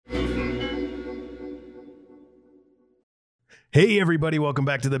Hey, everybody. Welcome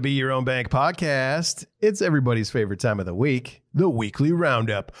back to the Be Your Own Bank podcast. It's everybody's favorite time of the week, the weekly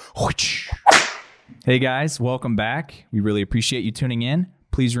Roundup. Hey, guys. Welcome back. We really appreciate you tuning in.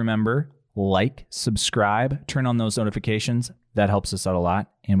 Please remember, like, subscribe, turn on those notifications. That helps us out a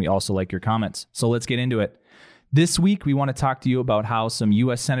lot. And we also like your comments. So let's get into it. This week, we want to talk to you about how some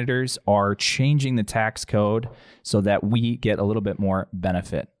U.S. senators are changing the tax code so that we get a little bit more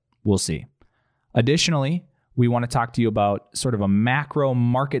benefit. We'll see. Additionally, we want to talk to you about sort of a macro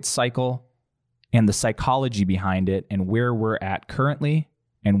market cycle and the psychology behind it and where we're at currently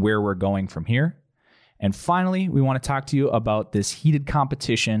and where we're going from here. And finally, we want to talk to you about this heated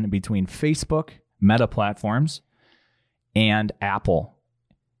competition between Facebook, Meta platforms, and Apple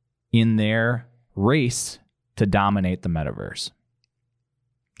in their race to dominate the metaverse.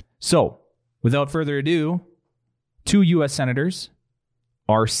 So, without further ado, 2 U.S. senators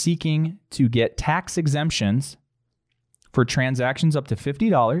are seeking to get tax exemptions for transactions up to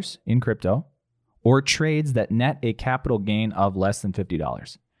 $50 in crypto or trades that net a capital gain of less than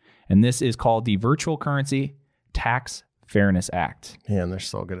 $50. And this is called the Virtual Currency Tax Fairness Act. Man, they're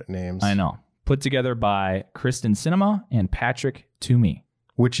so good at names. I know. Put together by Kristen Sinema and Patrick Toomey.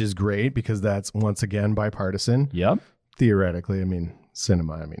 Which is great because that's, once again, bipartisan. Yep. Theoretically,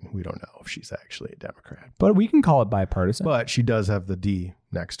 Sinema, we don't know if she's actually a Democrat. But we can call it bipartisan. But she does have the D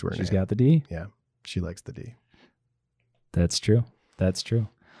next to her name. She's got the D. Yeah, she likes the D. That's true. That's true.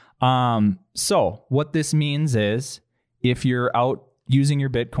 So what this means is if you're out using your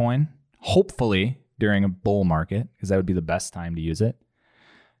Bitcoin, hopefully during a bull market, because that would be the best time to use it,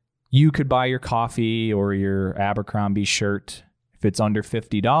 you could buy your coffee or your Abercrombie shirt. If it's under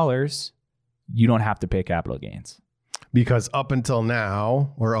 $50, you don't have to pay capital gains. Because up until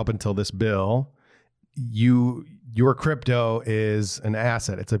now, or up until this bill, your crypto is an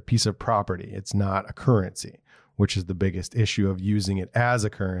asset. It's a piece of property. It's not a currency, which is the biggest issue of using it as a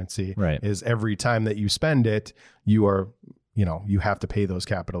currency. Right. Is every time that you spend it, you have to pay those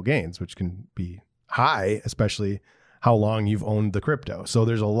capital gains, which can be high, especially how long you've owned the crypto. So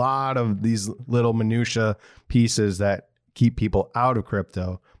there's a lot of these little minutia pieces that keep people out of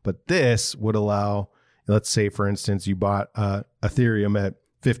crypto. But this would allow, let's say, for instance, you bought Ethereum at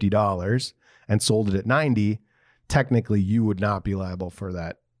 $50 and sold it at $90. Technically, you would not be liable for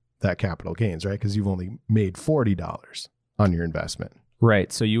that capital gains, right? Because you've only made $40 on your investment.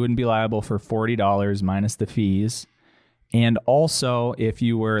 Right. So you wouldn't be liable for $40 minus the fees. And also, if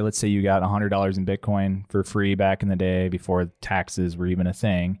you were, let's say you got $100 in Bitcoin for free back in the day before taxes were even a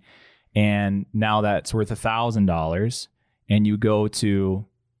thing, and now that's worth $1,000, and you go to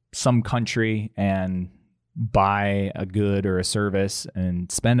some country and buy a good or a service and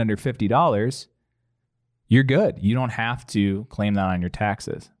spend under $50, you're good. You don't have to claim that on your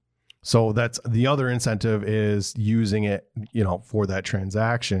taxes. So that's the other incentive, is using it, for that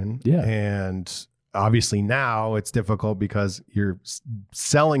transaction. Yeah. And obviously now it's difficult because you're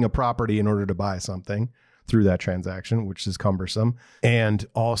selling a property in order to buy something through that transaction, which is cumbersome. And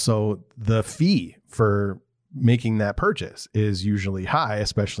also the fee for making that purchase is usually high,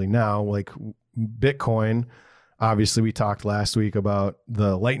 especially now, like Bitcoin. Obviously, we talked last week about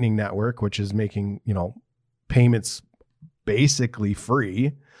the Lightning Network, which is making, payments basically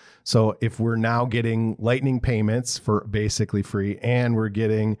free. So if we're now getting Lightning payments for basically free, and we're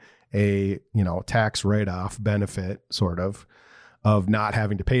getting a, tax write-off benefit sort of not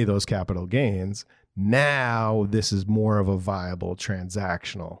having to pay those capital gains, now this is more of a viable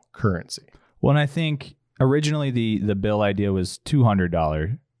transactional currency. Well, and I think originally the bill idea was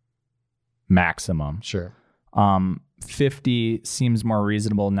 $200 maximum. Sure. 50 seems more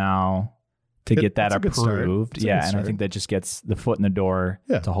reasonable now to get that approved. Yeah, and I think that just gets the foot in the door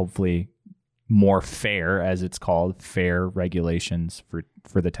to hopefully more fair, as it's called, fair regulations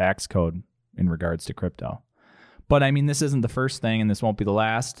for the tax code in regards to crypto. But this isn't the first thing, and this won't be the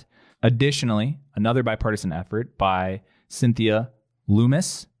last. Additionally, another bipartisan effort by Cynthia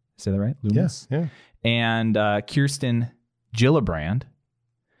Lummis, say that right? Lummis? Yes. Yeah. And Kirsten Gillibrand,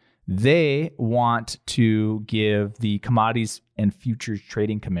 they want to give the Commodities and Futures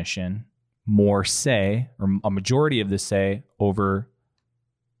Trading Commission more say, or a majority of the say, over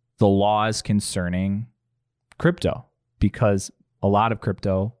the laws concerning crypto, because a lot of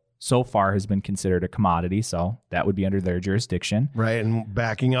crypto so far has been considered a commodity, so that would be under their jurisdiction. Right, and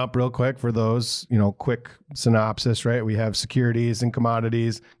backing up real quick for those, quick synopsis, right? We have securities and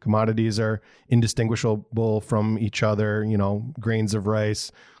commodities. Commodities are indistinguishable from each other, grains of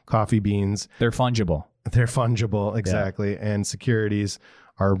rice, coffee beans. They're fungible. They're fungible, exactly. Yeah. And securities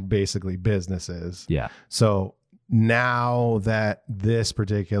are basically businesses. Yeah. So now that this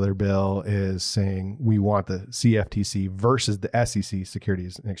particular bill is saying we want the CFTC versus the SEC,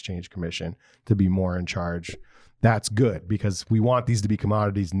 Securities and Exchange Commission, to be more in charge, that's good because we want these to be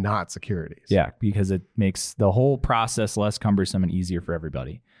commodities, not securities. Yeah, because it makes the whole process less cumbersome and easier for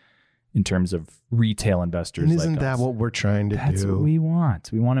everybody in terms of retail investors. And isn't that what we're trying to do? That's what we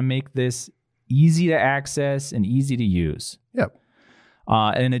want. We want to make this easy to access and easy to use. Yep.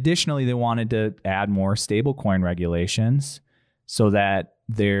 And additionally, they wanted to add more stablecoin regulations so that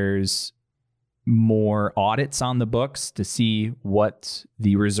there's more audits on the books to see what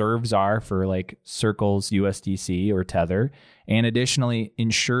the reserves are for like Circle's USDC or Tether, and additionally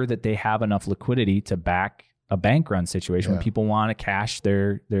ensure that they have enough liquidity to back a bank run situation when people want to cash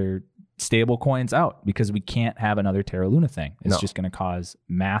their stable coins out, because we can't have another Terra Luna thing. It's just going to cause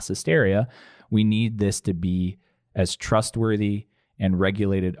mass hysteria. We need this to be as trustworthy and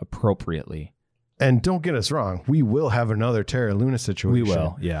regulated appropriately. And don't get us wrong, we will have another Terra Luna situation. We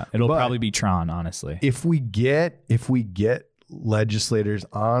will, yeah. It'll probably be Tron, honestly. If we get legislators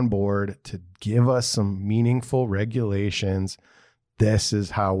on board to give us some meaningful regulations, this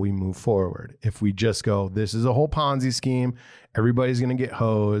is how we move forward. If we just go, this is a whole Ponzi scheme, everybody's going to get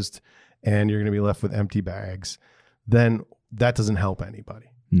hosed, and you're going to be left with empty bags, then that doesn't help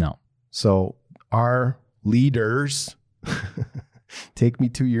anybody. No. So our leaders... Take me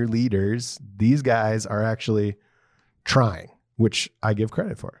to your leaders. These guys are actually trying, which I give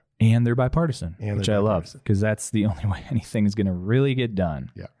credit for. And they're bipartisan, which I love, because that's the only way anything is going to really get done.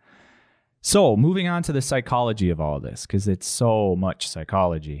 Yeah. So moving on to the psychology of all of this, because it's so much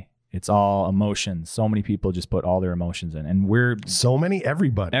psychology. It's all emotions. So many people just put all their emotions in, and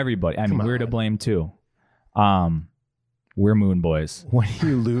everybody. I mean, we're to blame too. We're moon boys.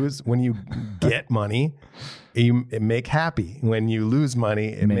 When you get money, it make happy. When you lose money,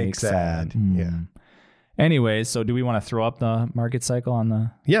 it makes sad. Yeah. Anyways, so do we want to throw up the market cycle on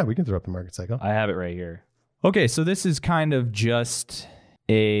the... Yeah, we can throw up the market cycle. I have it right here. Okay, so this is kind of just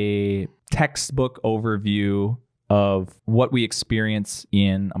a textbook overview of what we experience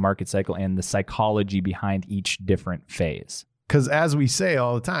in a market cycle and the psychology behind each different phase. Because as we say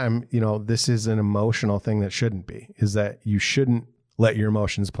all the time, this is an emotional thing that shouldn't be, is that you shouldn't let your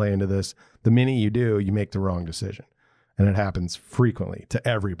emotions play into this. The minute you do, you make the wrong decision. And it happens frequently to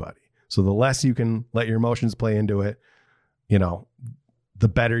everybody. So the less you can let your emotions play into it, the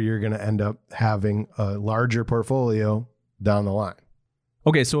better you're going to end up having a larger portfolio down the line.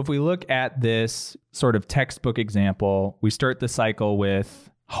 Okay, so if we look at this sort of textbook example, we start the cycle with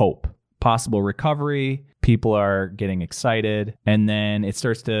hope, possible recovery. People are getting excited, and then it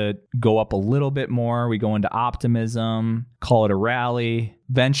starts to go up a little bit more. We go into optimism, call it a rally.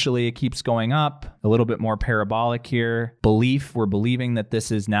 Eventually, it keeps going up, a little bit more parabolic here. Belief, we're believing that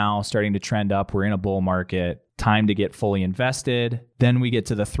this is now starting to trend up. We're in a bull market. Time to get fully invested. Then we get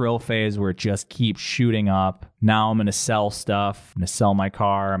to the thrill phase where it just keeps shooting up. Now I'm going to sell stuff. I'm going to sell my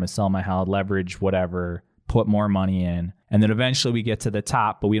car. I'm going to sell my house, leverage, whatever, put more money in. And then eventually we get to the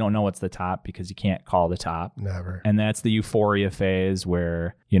top, but we don't know what's the top because you can't call the top. Never. And that's the euphoria phase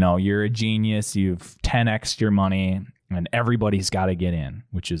where, you're a genius, you've 10x'd your money, and everybody's got to get in,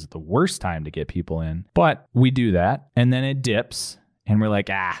 which is the worst time to get people in. But we do that, and then it dips, and we're like,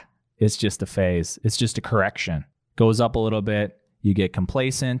 it's just a phase. It's just a correction. Goes up a little bit, you get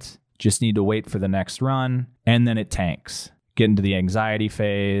complacent, just need to wait for the next run, and then it tanks. Get into the anxiety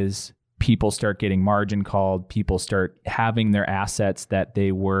phase. People start getting margin called. People start having their assets that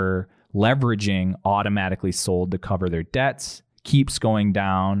they were leveraging automatically sold to cover their debts. Keeps going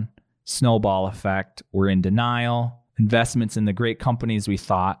down. Snowball effect. We're in denial. Investments in the great companies we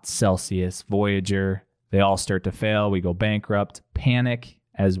thought, Celsius, Voyager, they all start to fail. We go bankrupt. Panic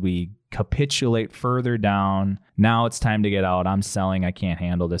as we capitulate further down. Now it's time to get out. I'm selling. I can't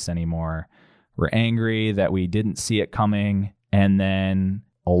handle this anymore. We're angry that we didn't see it coming. And then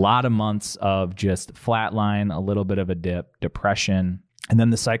a lot of months of just flatline, a little bit of a dip, depression, and then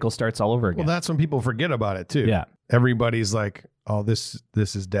the cycle starts all over again. Well, that's when people forget about it too. Yeah. Everybody's like, oh, this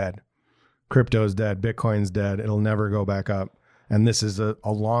is dead. Crypto's dead. Bitcoin's dead. It'll never go back up. And this is a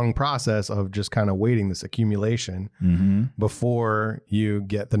long process of just kind of waiting, this accumulation before you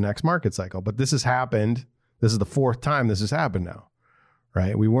get the next market cycle. But this has happened. This is the fourth time this has happened now.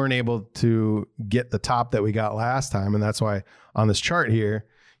 Right? We weren't able to get the top that we got last time. And that's why on this chart here,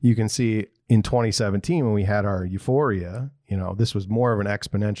 you can see in 2017, when we had our euphoria, this was more of an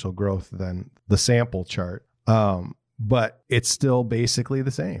exponential growth than the sample chart. But it's still basically the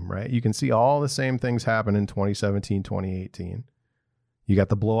same, right? You can see all the same things happen in 2017, 2018. You got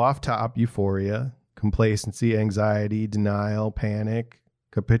the blow off top, euphoria, complacency, anxiety, denial, panic,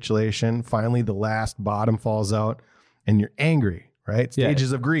 capitulation. Finally, the last bottom falls out and you're angry, right?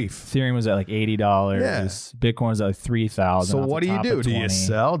 Stages of grief. Ethereum was at like $80. Yeah. Bitcoin was at like 3,000. So what do you do? Do you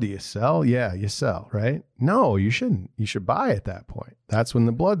sell? Do you sell? Yeah, you sell, right? No, you shouldn't. You should buy at that point. That's when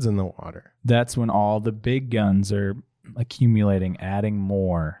the blood's in the water. That's when all the big guns are accumulating, adding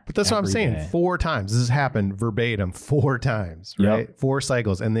more. But that's what I'm saying. 4 times. This has happened verbatim 4 times, right? Yep. 4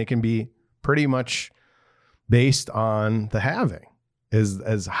 cycles. And they can be pretty much based on the halving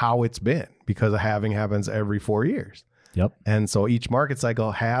as how it's been, because a halving happens every 4 years. Yep. And so each market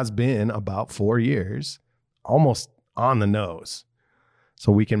cycle has been about 4 years, almost on the nose.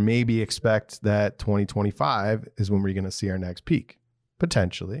 So we can maybe expect that 2025 is when we're going to see our next peak,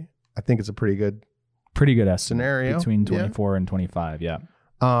 potentially. I think it's a pretty good estimate scenario between 24 and 25. Yeah.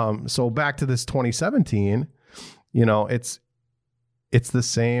 So back to this 2017, you know, it's the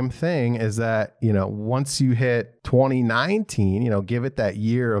same thing as that, you know, once you hit 2019, you know, give it that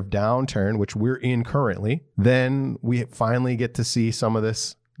year of downturn, which we're in currently, then we finally get to see some of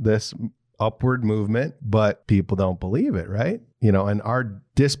this upward movement, but people don't believe it, right? You know, and our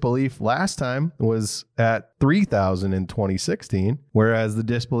disbelief last time was at 3,000 in 2016, whereas the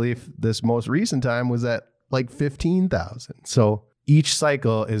disbelief this most recent time was at like 15,000. So each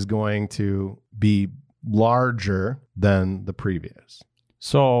cycle is going to be larger than the previous.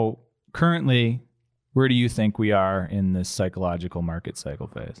 So currently, where do you think we are in this psychological market cycle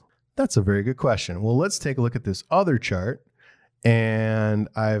phase? That's a very good question. Well, let's take a look at this other chart. And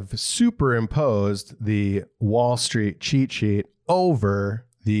I've superimposed the Wall Street cheat sheet over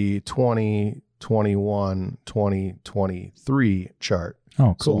the 2021, 2023 chart.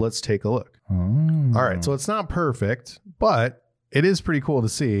 Oh, cool. So let's take a look. Oh. All right. So it's not perfect, but it is pretty cool to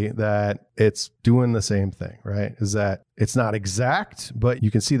see that it's doing the same thing, right? Is that it's not exact, but you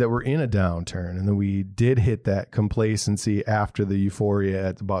can see that we're in a downturn. And then we did hit that complacency after the euphoria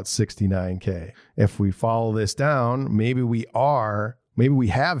at about 69K. If we follow this down, maybe we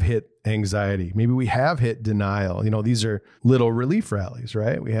have hit anxiety. Maybe we have hit denial. You know, these are little relief rallies,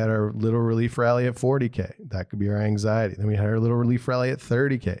 right? We had our little relief rally at 40K. That could be our anxiety. Then we had our little relief rally at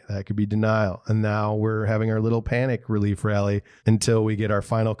 30K. That could be denial. And now we're having our little panic relief rally until we get our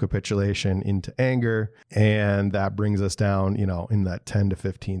final capitulation into anger. And that brings us down, you know, in that $10,000 to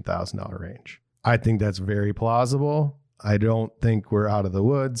 $15,000 range. I think that's very plausible. I don't think we're out of the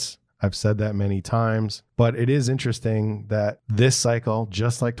woods. I've said that many times, but it is interesting that this cycle,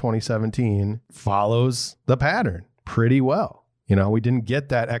 just like 2017, follows the pattern pretty well. You know, we didn't get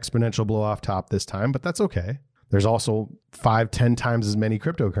that exponential blow off top this time, but that's okay. There's also 5-10 times as many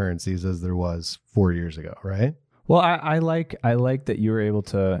cryptocurrencies as there was 4 years ago, right? Well, I like that you were able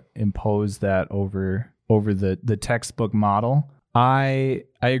to impose that over the textbook model. I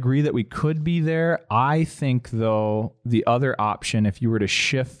agree that we could be there. I think, though, the other option, if you were to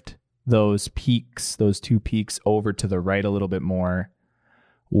shift those 2 peaks over to the right a little bit more,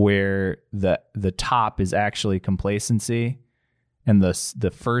 where the top is actually complacency and the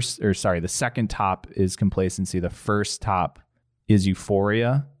second top is complacency, the first top is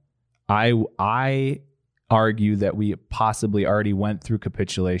euphoria. I argue that we possibly already went through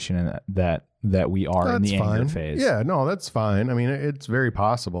capitulation and that we are in the anger phase. Yeah, no, that's fine. I mean, it's very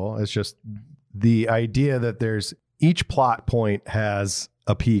possible. It's just the idea that there's each plot point has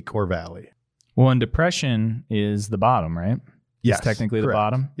a peak or valley. Well, and depression is the bottom, right? Yes. It's technically correct. The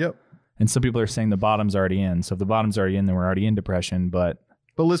bottom. Yep. And some people are saying the bottom's already in. So if the bottom's already in, then we're already in depression. But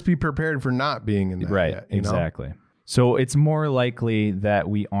let's be prepared for not being in that right, yet, exactly. Know? So it's more likely that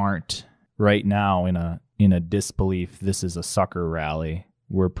we aren't right now in a disbelief. This is a sucker rally.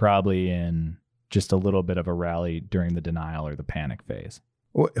 We're probably in just a little bit of a rally during the denial or the panic phase.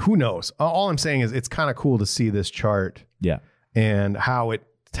 Well, who knows? All I'm saying is it's kind of cool to see this chart. Yeah. And how it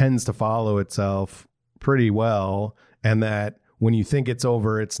tends to follow itself pretty well. And that when you think it's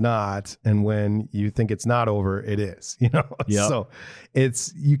over, it's not. And when you think it's not over, it is, you know? Yep. So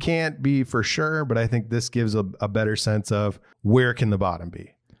you can't be for sure, but I think this gives a better sense of where can the bottom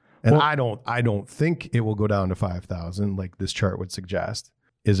be. And well, I don't think it will go down to 5,000 like this chart would suggest.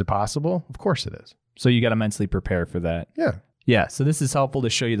 Is it possible? Of course it is. So you got to mentally prepare for that. Yeah. Yeah. So this is helpful to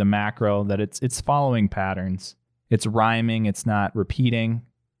show you the macro, that it's following patterns. It's rhyming. It's not repeating.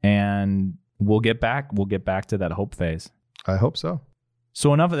 And we'll get back to that hope phase. I hope so.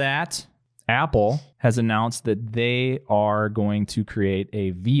 So enough of that. Apple has announced that they are going to create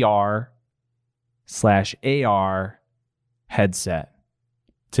a VR/AR headset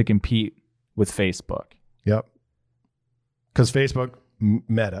to compete with Facebook. Yep. Because Facebook,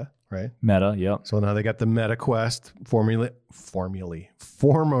 Meta, right? Meta, yep. So now they got the Meta Quest, formerly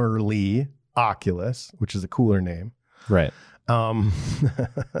Oculus, which is a cooler name. Right.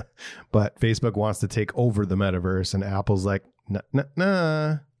 But Facebook wants to take over the metaverse, and Apple's like,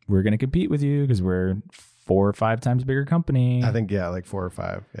 nah. We're going to compete with you because we're 4 or 5 times bigger company. I think, yeah, like 4 or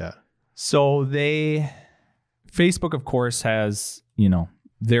 5. Yeah. So Facebook, of course, has,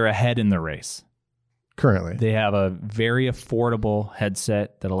 they're ahead in the race. Currently. They have a very affordable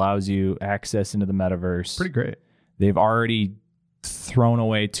headset that allows you access into the metaverse. Pretty great. They've already thrown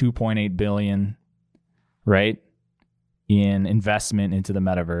away $2.8 billion, right, in investment into the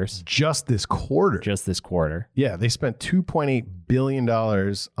metaverse. Just this quarter. Yeah, they spent $2.8 billion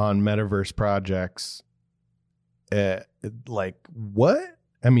on metaverse projects. Like, what?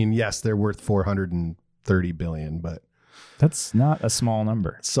 I mean, yes, they're worth $430 billion, but that's not a small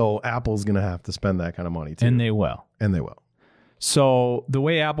number. So Apple's going to have to spend that kind of money too. And they will. So the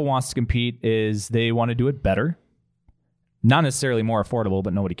way Apple wants to compete is they want to do it better. Not necessarily more affordable,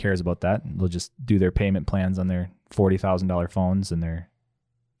 but nobody cares about that. They'll just do their payment plans on their $40,000 phones and their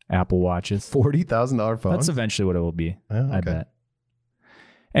Apple Watches. $40,000 phones? That's eventually what it will be, okay. I bet.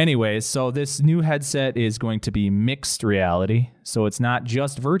 Anyways, so this new headset is going to be mixed reality. So it's not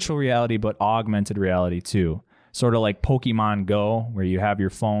just virtual reality, but augmented reality too. Sort of like Pokemon Go, where you have your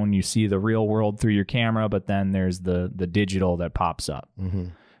phone, you see the real world through your camera, but then there's the digital that pops up. Mm-hmm.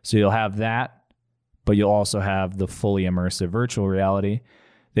 So you'll have that, but you'll also have the fully immersive virtual reality.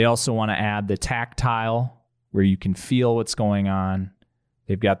 They also want to add the tactile, where you can feel what's going on.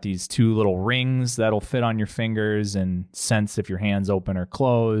 They've got these 2 little rings that'll fit on your fingers and sense if your hand's open or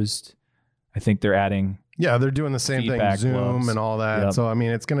closed. I think they're adding... Yeah, they're doing the same thing, Zoom gloves. And all that. Yep. So, I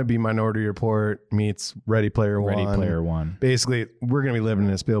mean, it's going to be Minority Report meets Ready Player One. Basically, we're going to be living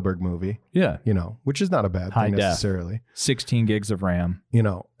in a Spielberg movie. Yeah. Which is not a bad thing necessarily. 16 gigs of RAM.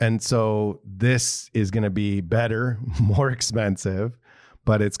 And so this is going to be better, more expensive,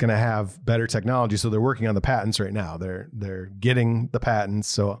 but it's going to have better technology. So they're working on the patents right now. They're getting the patents.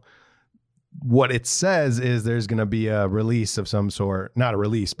 So what it says is there's going to be a release of some sort, not a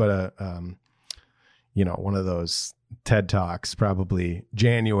release, but one of those TED Talks, probably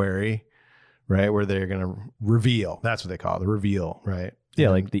January, right? Where they're going to reveal. That's what they call it, the reveal, right? Yeah,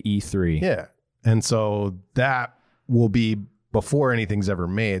 like the E3. Yeah. And so that will be before anything's ever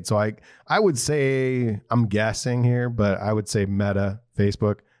made. So I would say, I'm guessing here, but I would say Meta,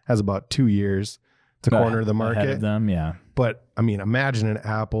 Facebook, has about 2 years to corner the market. Ahead of them, yeah. But, I mean, imagine an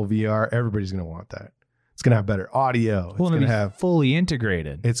Apple VR. Everybody's going to want that. It's going to have better audio. It's going to have fully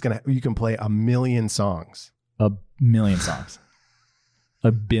integrated. You can play 1 million songs. 1 million songs.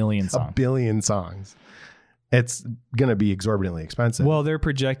 1 billion songs. 1 billion songs. It's going to be exorbitantly expensive. Well, they're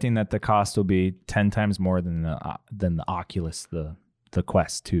projecting that the cost will be 10 times more than the Oculus, the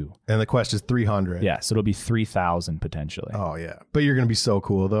Quest 2. And the Quest is $300. Yeah, so it'll be $3,000 potentially. Oh, yeah. But you're going to be so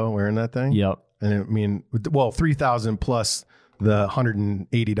cool, though, wearing that thing. Yep. And I mean, well, $3,000 plus the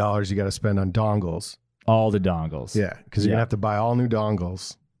 $180 you got to spend on dongles. All the dongles. Yeah, because you're going to have to buy all new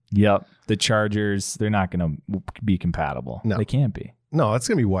dongles. Yep. The chargers, they're not going to be compatible. No. They can't be. No, it's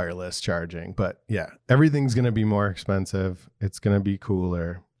going to be wireless charging. But yeah, everything's going to be more expensive. It's going to be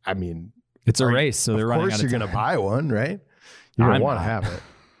cooler. I mean, it's a race, so they're running out of time. Of course you're going to buy one, right? You're going to want to have it.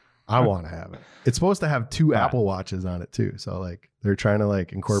 I want to have it. It's supposed to have 2 Apple Watches on it too. So like they're trying to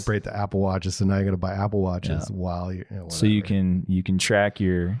like incorporate the Apple Watches. So now you're going to buy Apple Watches while you so you can track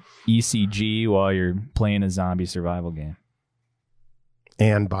your ECG while you're playing a zombie survival game.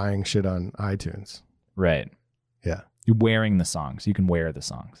 And buying shit on iTunes. Right. Yeah. You're wearing the songs. You can wear the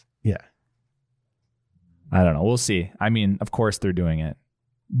songs. Yeah. I don't know. We'll see. I mean, of course they're doing it.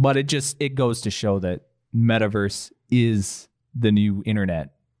 But it goes to show that metaverse is the new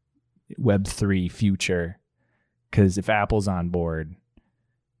internet, Web3 future. Because if Apple's on board,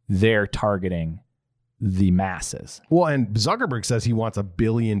 they're targeting the masses. Well, and Zuckerberg says he wants 1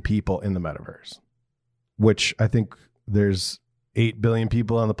 billion people in the metaverse, which I think there's 8 billion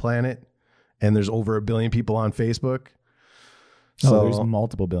people on the planet, and there's over 1 billion people on Facebook. So there's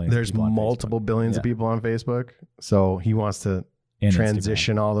multiple billions. There's multiple billions of people on Facebook. So he wants to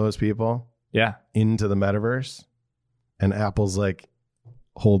transition all those people into the metaverse. And Apple's like,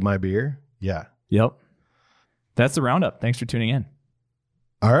 hold my beer. Yeah. Yep. That's the roundup. Thanks for tuning in.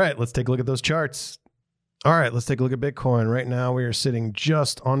 All right, let's take a look at those charts. All right, let's take a look at Bitcoin. Right now, we are sitting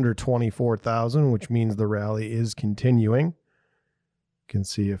just under 24,000, which means the rally is continuing. You can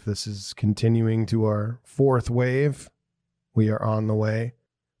see if this is continuing to our 4th wave. We are on the way.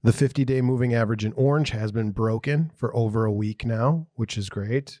 The 50-day moving average in orange has been broken for over a week now, which is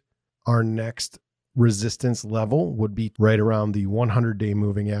great. Our next resistance level would be right around the 100-day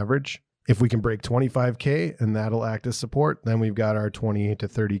moving average. If we can break 25K and that'll act as support, then we've got our 28 to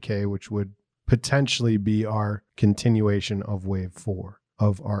 30K, which would potentially be our continuation of wave 4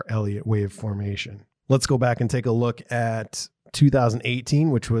 of our Elliott wave formation. Let's go back and take a look at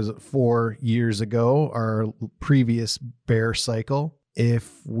 2018, which was 4 years ago, our previous bear cycle.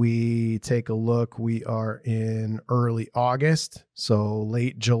 If we take a look, we are in early August. So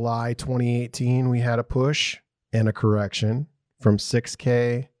late July 2018, we had a push and a correction from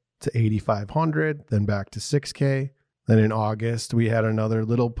 6K to 8,500, then back to 6K. Then in August, we had another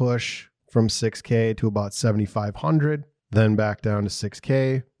little push from 6K to about 7,500, then back down to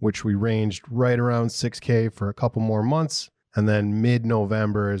 6K, which we ranged right around 6K for a couple more months. And then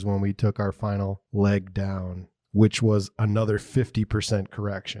mid-November is when we took our final leg down, which was another 50%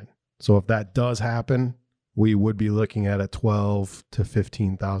 correction. So if that does happen, we would be looking at a $12,000 to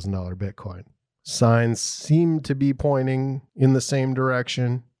 $15,000 Bitcoin. Signs seem to be pointing in the same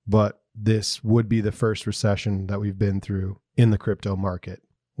direction, but this would be the first recession that we've been through in the crypto market.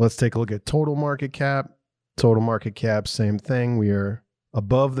 Let's take a look at total market cap. Total market cap, same thing. We are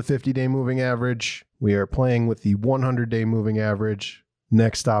above the 50-day moving average. We are playing with the 100-day moving average.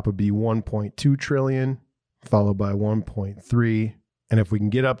 Next stop would be 1.2 trillion, followed by 1.3. And if we can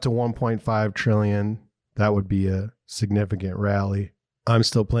get up to 1.5 trillion, that would be a significant rally. I'm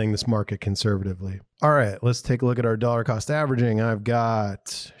still playing this market conservatively. All right, let's take a look at our dollar cost averaging. I've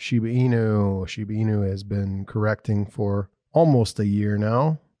got Shiba Inu. Shiba Inu has been correcting for almost a year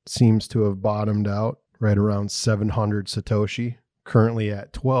now. Seems to have bottomed out right around 700 Satoshi. Currently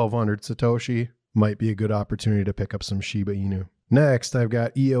at 1,200 Satoshi. Might be a good opportunity to pick up some Shiba Inu. Next, I've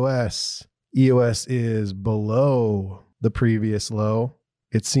got EOS. EOS is below the previous low.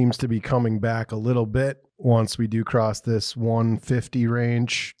 It seems to be coming back a little bit. Once we do cross this 150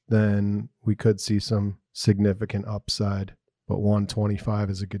 range, then we could see some significant upside. But 125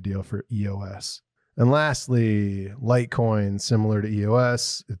 is a good deal for EOS. And lastly, Litecoin, similar to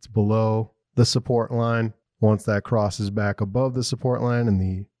EOS, it's below the support line. Once that crosses back above the support line in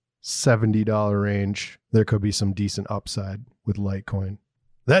the $70 range, there could be some decent upside with Litecoin.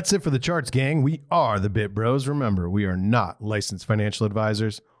 That's it for the charts, gang. We are the Bit Bros. Remember, we are not licensed financial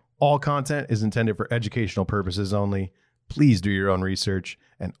advisors. All content is intended for educational purposes only. Please do your own research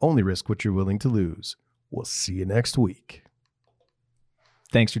and only risk what you're willing to lose. We'll see you next week.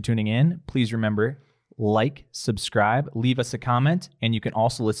 Thanks for tuning in. Please remember, like, subscribe, leave us a comment, and you can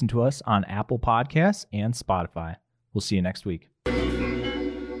also listen to us on Apple Podcasts and Spotify. We'll see you next week.